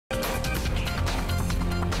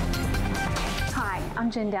I'm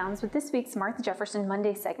Jen Downs with this week's Martha Jefferson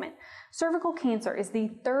Monday segment. Cervical cancer is the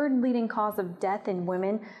third leading cause of death in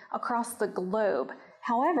women across the globe.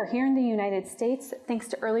 However, here in the United States, thanks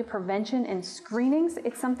to early prevention and screenings,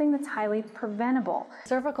 it's something that's highly preventable.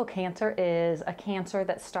 Cervical cancer is a cancer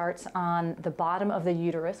that starts on the bottom of the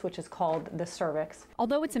uterus, which is called the cervix.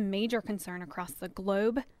 Although it's a major concern across the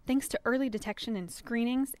globe, thanks to early detection and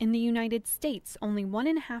screenings, in the United States, only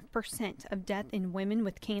 1.5% of death in women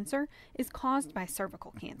with cancer is caused by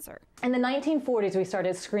cervical cancer. In the 1940s, we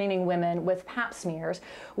started screening women with pap smears,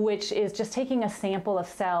 which is just taking a sample of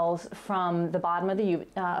cells from the bottom of the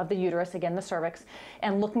uterus, again the cervix,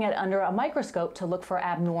 and looking at it under a microscope to look for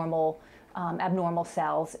abnormal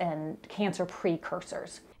cells and cancer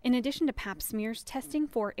precursors. In addition to pap smears, testing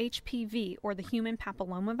for HPV, or the human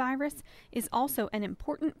papillomavirus, is also an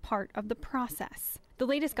important part of the process. The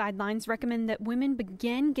latest guidelines recommend that women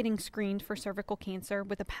begin getting screened for cervical cancer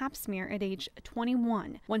with a pap smear at age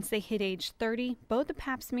 21. Once they hit age 30, both a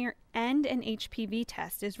pap smear and an HPV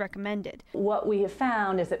test is recommended. What we have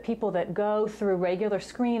found is that people that go through regular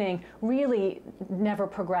screening really never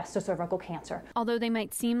progress to cervical cancer. Although they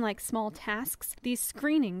might seem like small tasks, these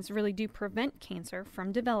screenings really do prevent cancer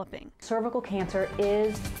from developing. Cervical cancer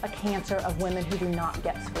is a cancer of women who do not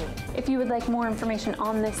get screened. If you would like more information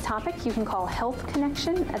on this topic, you can call Health Connection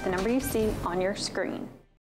at the number you see on your screen.